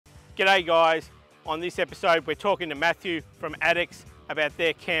G'day guys, on this episode we're talking to Matthew from ADDAX about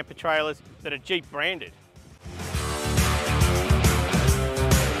their camper trailers that are Jeep branded.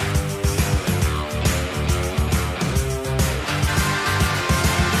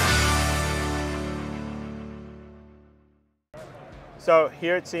 So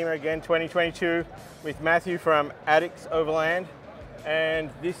here at Sema again, 2022, with Matthew from ADDAX Overland,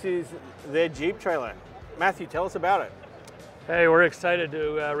 and this is their Jeep trailer. Matthew, tell us about it. Hey, we're excited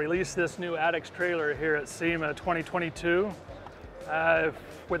to release this new ADDAX trailer here at Sema 2022.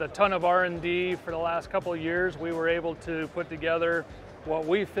 With a ton of R&D for the last couple of years, we were able to put together what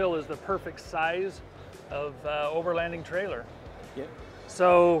we feel is the perfect size of overlanding trailer. Yeah.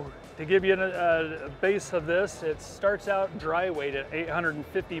 So to give you a base of this, it starts out dry weight at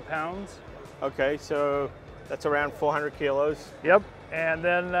 850 pounds. Okay, so that's around 400 kilos. Yep, and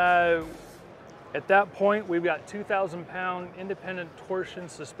then at that point, we've got 2,000-pound independent torsion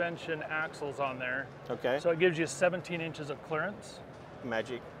suspension axles on there. Okay. So it gives you 17 inches of clearance.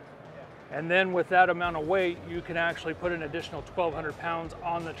 Magic. And then with that amount of weight, you can actually put an additional 1,200 pounds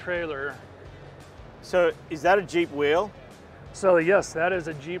on the trailer. So is that a Jeep wheel? So yes, that is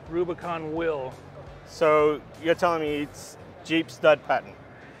a Jeep Rubicon wheel. So you're telling me it's Jeep stud pattern.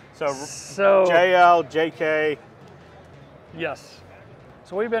 So JL, JK. Yes.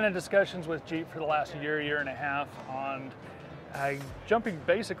 So we've been in discussions with Jeep for the last year and a half on jumping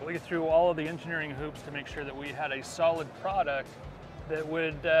basically through all of the engineering hoops to make sure that we had a solid product that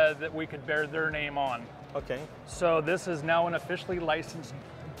would that we could bear their name on. Okay. So this is now an officially licensed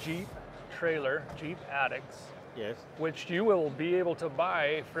Jeep trailer, Jeep ADDAX. Yes. Which you will be able to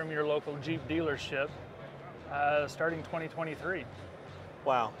buy from your local Jeep dealership starting 2023.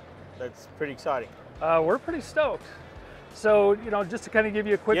 Wow, that's pretty exciting. We're pretty stoked. So, you know, just to kind of give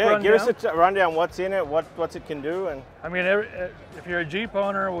you a quick rundown. Give us a rundown, what's in it, what it can do. And I mean, if you're a Jeep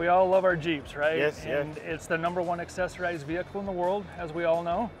owner, we all love our Jeeps, right? Yes, and it's the #1 accessorized vehicle in the world, as we all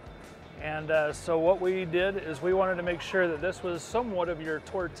know. And so what we did is we wanted to make sure that this was somewhat of your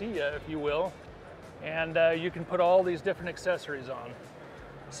tortilla, if you will, and you can put all these different accessories on.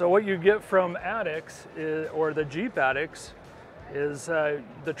 So what you get from ADDAX, or the Jeep ADDAX, is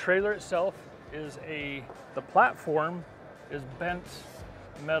the trailer itself is the platform is bent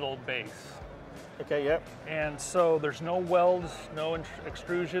metal base. Okay, yep. And so there's no welds, no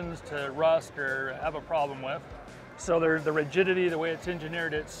extrusions to rust or have a problem with. So the rigidity, the way it's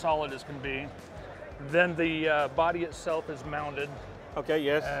engineered, it's solid as can be. Then the body itself is mounted. Okay,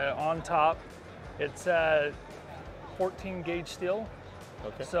 yes. On top. It's 14 gauge steel.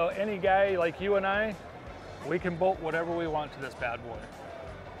 Okay. So any guy like you and I, we can bolt whatever we want to this bad boy.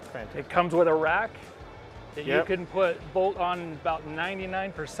 Fantastic. It comes with a rack that you can bolt on about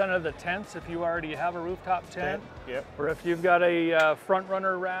 99% of the tents if you already have a rooftop tent. Yep. Or if you've got a front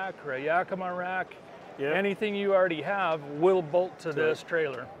runner rack or a Yakima rack, anything you already have will bolt to this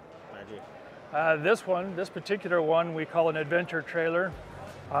trailer. Magic. This particular one, we call an adventure trailer.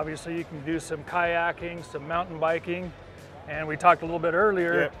 Obviously you can do some kayaking, some mountain biking, and we talked a little bit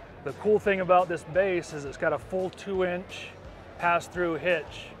earlier, the cool thing about this base is it's got a full 2-inch pass-through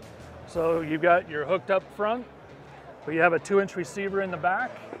hitch. So you've got your hooked up front, but you have a 2-inch receiver in the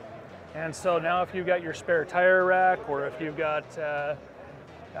back. And so now if you've got your spare tire rack, or if you've got,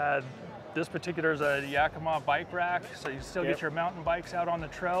 this particular is a Yakima bike rack, so you still get your mountain bikes out on the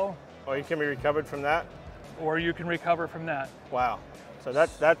trail. Or you can be recovered from that? Or you can recover from that. Wow. So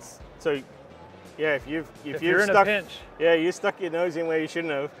that's so yeah, if you're in a pinch. Yeah, you stuck your nose in where you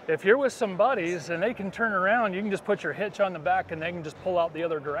shouldn't have. If you're with some buddies and they can turn around, you can just put your hitch on the back and they can just pull out the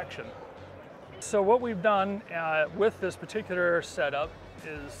other direction. So what we've done with this particular setup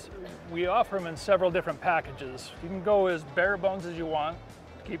is we offer them in several different packages. You can go as bare bones as you want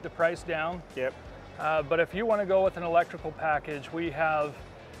to keep the price down. Yep. But if you want to go with an electrical package, we have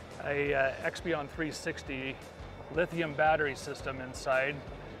a Expion 360 lithium battery system inside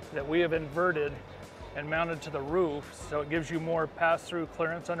that we have inverted and mounted to the roof, so it gives you more pass-through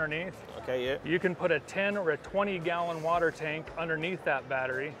clearance underneath. Okay, yeah. You can put a 10 or a 20-gallon water tank underneath that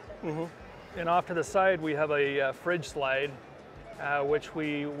battery. And off to the side, we have a fridge slide, which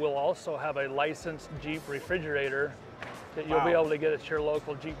we will also have a licensed Jeep refrigerator that you'll be able to get at your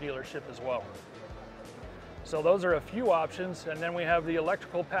local Jeep dealership as well. So those are a few options, and then we have the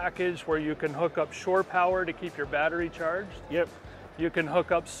electrical package where you can hook up shore power to keep your battery charged. Yep. You can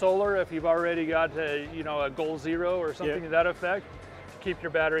hook up solar if you've already got a Goal Zero or something to that effect to keep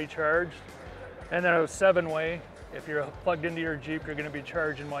your battery charged. And then a 7-way, if you're plugged into your Jeep, you're going to be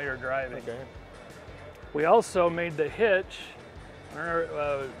charging while you're driving. Okay. We also made the hitch.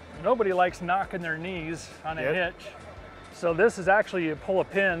 Nobody likes knocking their knees on a hitch. So this is actually, you pull a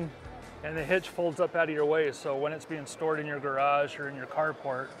pin and the hitch folds up out of your way. So when it's being stored in your garage or in your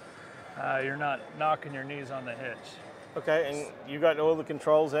carport, you're not knocking your knees on the hitch. Okay, and you got all the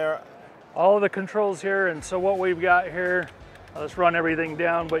controls there? All of the controls here, and so what we've got here, let's run everything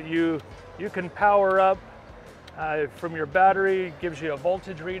down, but you can power up from your battery, gives you a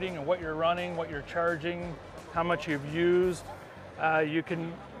voltage reading of what you're running, what you're charging, how much you've used. You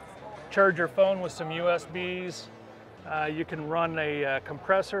can charge your phone with some USBs. You can run a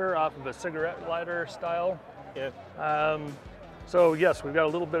compressor off of a cigarette lighter style. Yeah. So yes, we've got a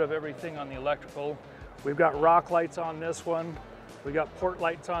little bit of everything on the electrical. We've got rock lights on this one. We've got port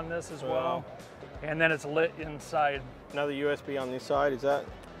lights on this as well. And then it's lit inside. Another USB on this side, is that?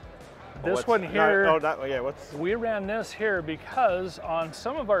 This one here, no, that, yeah, what's? We ran this here because on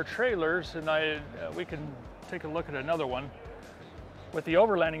some of our trailers, and we can take a look at another one. With the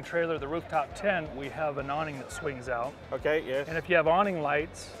overlanding trailer, the rooftop tent, we have an awning that swings out. Okay, yes. And if you have awning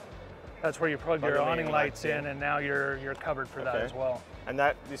lights, that's where you plug your awning lights in, and now you're covered for that as well. And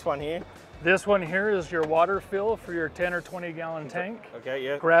this one here? This one here is your water fill for your 10 or 20 gallon tank. Okay,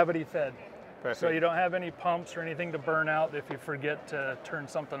 yeah. Gravity fed. Perfect. So you don't have any pumps or anything to burn out if you forget to turn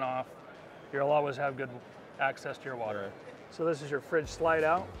something off. You'll always have good access to your water. Right. So this is your fridge slide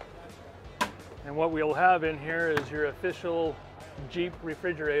out. And what we'll have in here is your official Jeep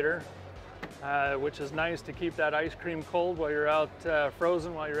refrigerator, which is nice to keep that ice cream cold while you're out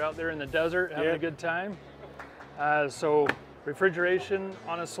frozen, while you're out there in the desert having a good time. So refrigeration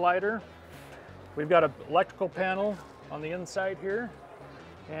on a slider. We've got an electrical panel on the inside here,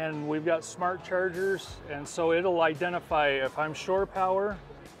 and we've got smart chargers, and so it'll identify if I'm shore power,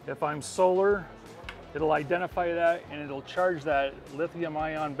 if I'm solar, it'll identify that, and it'll charge that lithium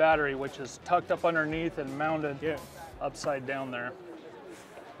ion battery, which is tucked up underneath and mounted upside down there.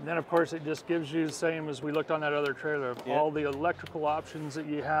 And then of course it just gives you the same as we looked on that other trailer, all the electrical options that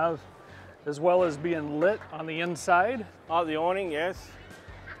you have, as well as being lit on the inside. Oh, the awning, yes.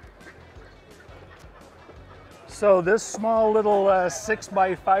 So this small little 6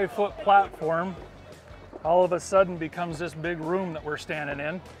 by 5 foot platform all of a sudden becomes this big room that we're standing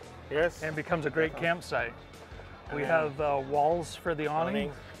in. Yes. And becomes a great campsite. We have walls for the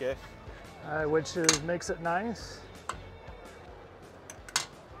awning, yes. Which makes it nice.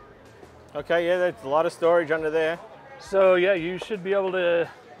 Okay, yeah, there's a lot of storage under there. So yeah, you should be able to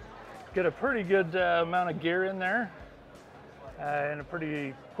get a pretty good amount of gear in there and a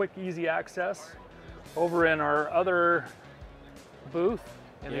pretty quick, easy access. Over in our other booth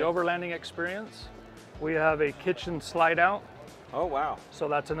in the overlanding experience, we have a kitchen slide out. Oh, wow. So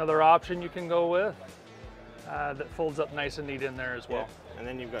that's another option you can go with that folds up nice and neat in there as well. Yeah. And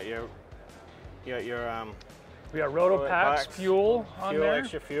then you've got your we got Rotopax fuel on there.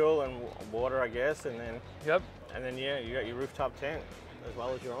 Extra fuel and water, I guess, and then and then you got your rooftop tent as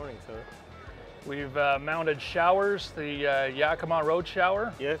well as your awning. So we've mounted showers, the Yakima Road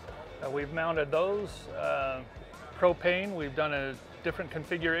shower. Yes. We've mounted those. Propane, we've done different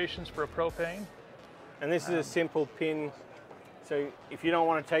configurations for a propane. And this is a simple pin. So if you don't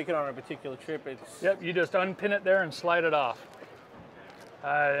want to take it on a particular trip, it's... Yep, you just unpin it there and slide it off.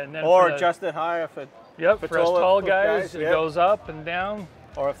 And then or adjust it higher for... Yep, for us tall guys, it goes up and down.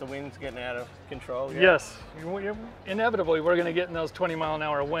 Or if the wind's getting out of control. Yeah. Yes, inevitably we're going to get in those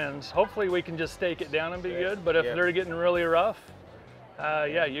 20-mile-an-hour winds. Hopefully we can just stake it down and be good, but if they're getting really rough,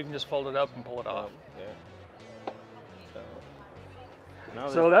 yeah, you can just fold it up and pull it off.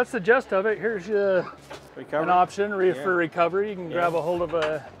 So that's the gist of it. Here's an option for recovery. You can grab a hold of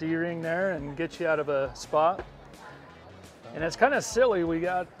a D-ring there and get you out of a spot. And it's kind of silly. We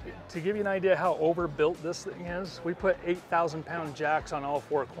got, to give you an idea how overbuilt this thing is, we put 8,000-pound jacks on all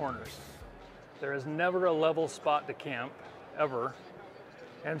 4 corners. There is never a level spot to camp, ever.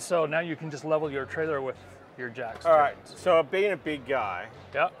 And so now you can just level your trailer with your jacks. All right, so being a big guy,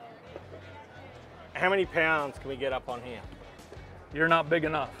 how many pounds can we get up on here? You're not big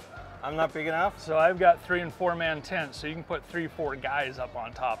enough. I'm not big enough? So I've got 3- and 4-man tents, so you can put 3-4 guys up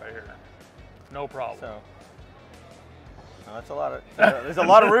on top of here. No problem. So, that's a lot of, there's a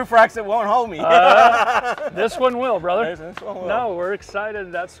lot of roof racks that won't hold me. This one will, brother. This one will. No, we're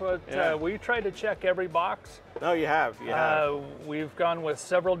excited. That's what we try to check every box. No, you have. You have. We've gone with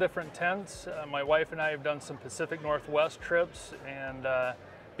several different tents. My wife and I have done some Pacific Northwest trips, and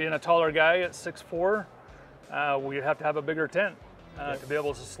being a taller guy at 6'4", we have to have a bigger tent to be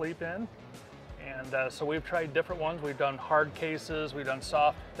able to sleep in. And so we've tried different ones. We've done hard cases, we've done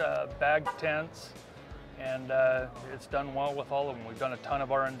soft bag tents, and it's done well with all of them. We've done a ton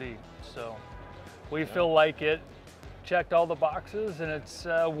of R&D. So we feel like it checked all the boxes, and it's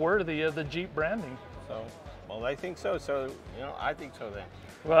worthy of the Jeep branding. So, Well, they think so, so, you know, I think so then.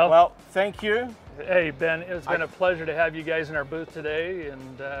 Well, thank you. Hey, Ben, it's been a pleasure to have you guys in our booth today,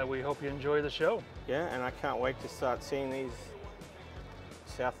 and we hope you enjoy the show. Yeah, and I can't wait to start seeing these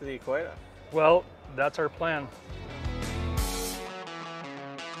south of the equator. Well, that's our plan.